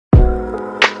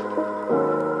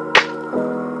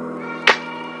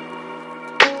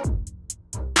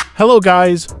Hello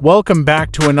guys, welcome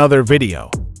back to another video.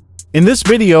 In this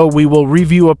video, we will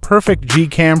review a perfect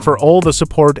Gcam for all the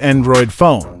support Android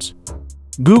phones.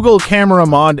 Google Camera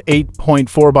Mod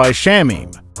 8.4 by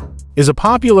Xiaomi is a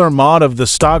popular mod of the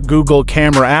stock Google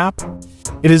Camera app.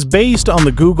 It is based on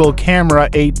the Google Camera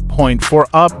 8.4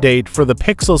 update for the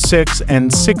Pixel 6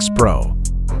 and 6 Pro,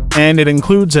 and it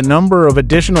includes a number of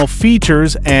additional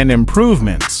features and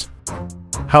improvements.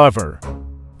 However,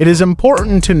 it is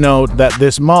important to note that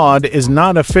this mod is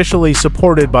not officially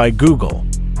supported by Google.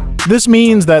 This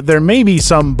means that there may be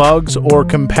some bugs or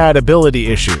compatibility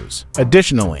issues.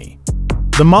 Additionally,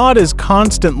 the mod is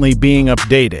constantly being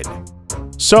updated,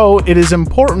 so it is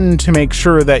important to make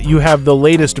sure that you have the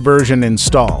latest version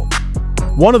installed.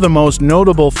 One of the most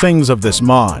notable things of this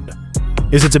mod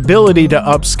is its ability to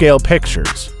upscale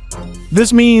pictures.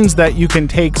 This means that you can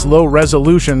take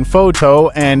low-resolution photo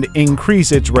and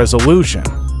increase its resolution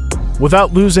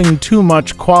without losing too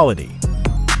much quality.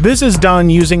 This is done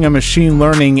using a machine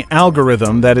learning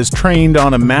algorithm that is trained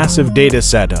on a massive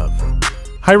dataset of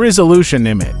high-resolution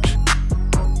image.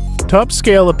 To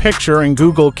upscale a picture in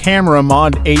Google Camera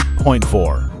Mod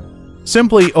 8.4,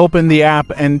 simply open the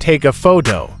app and take a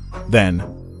photo.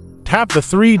 Then, tap the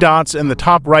three dots in the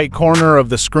top right corner of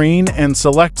the screen and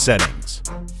select Settings.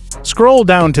 Scroll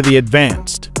down to the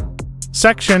Advanced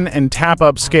section and tap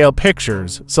Upscale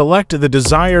Pictures, select the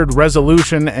desired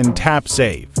resolution and tap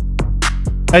Save.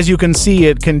 As you can see,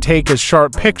 it can take a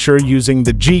sharp picture using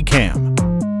the Gcam.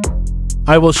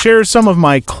 I will share some of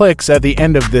my clicks at the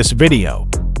end of this video.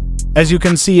 As you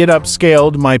can see, it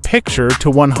upscaled my picture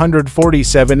to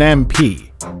 147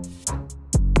 MP.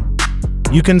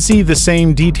 You can see the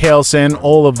same details in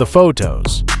all of the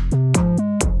photos.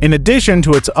 In addition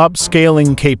to its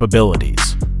upscaling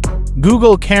capabilities,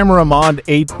 Google Camera Mod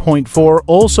 8.4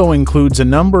 also includes a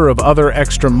number of other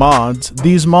extra mods.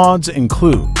 These mods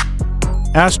include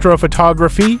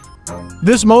Astrophotography.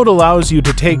 This mode allows you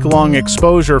to take long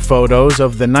exposure photos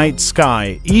of the night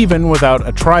sky even without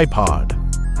a tripod.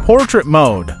 Portrait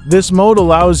Mode. This mode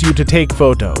allows you to take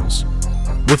photos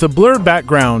with a blurred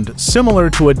background similar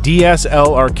to a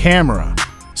DSLR camera.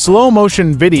 Slow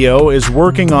motion video is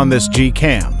working on this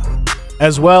Gcam,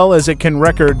 as well as it can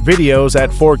record videos at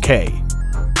 4K.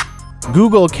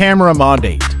 Google Camera Mod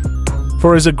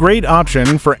 8.4 is a great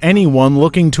option for anyone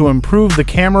looking to improve the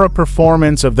camera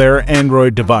performance of their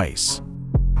Android device.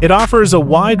 It offers a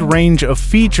wide range of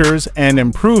features and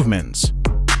improvements,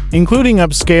 including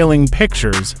upscaling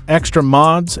pictures, extra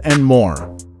mods, and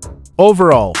more.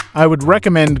 Overall, I would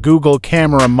recommend Google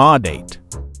Camera Mod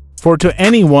 8.4 to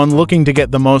anyone looking to get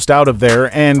the most out of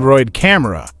their Android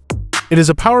camera. It is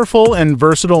a powerful and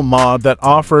versatile mod that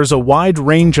offers a wide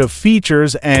range of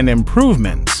features and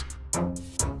improvements.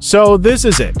 So this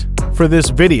is it for this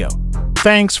video.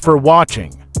 Thanks for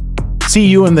watching. See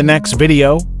you in the next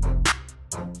video.